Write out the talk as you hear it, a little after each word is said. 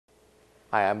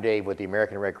Hi, I'm Dave with the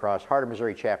American Red Cross Heart of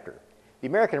Missouri chapter. The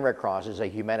American Red Cross is a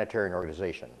humanitarian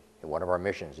organization, and one of our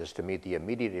missions is to meet the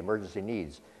immediate emergency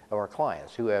needs of our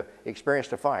clients who have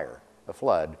experienced a fire, a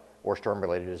flood, or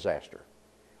storm-related disaster.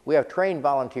 We have trained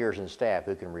volunteers and staff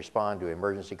who can respond to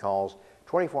emergency calls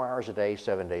 24 hours a day,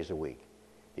 7 days a week.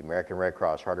 The American Red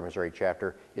Cross Heart of Missouri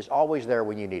chapter is always there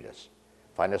when you need us.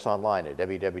 Find us online at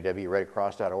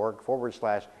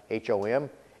www.redcross.org/HOM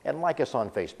and like us on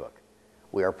Facebook.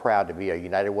 We are proud to be a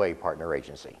United Way partner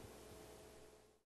agency.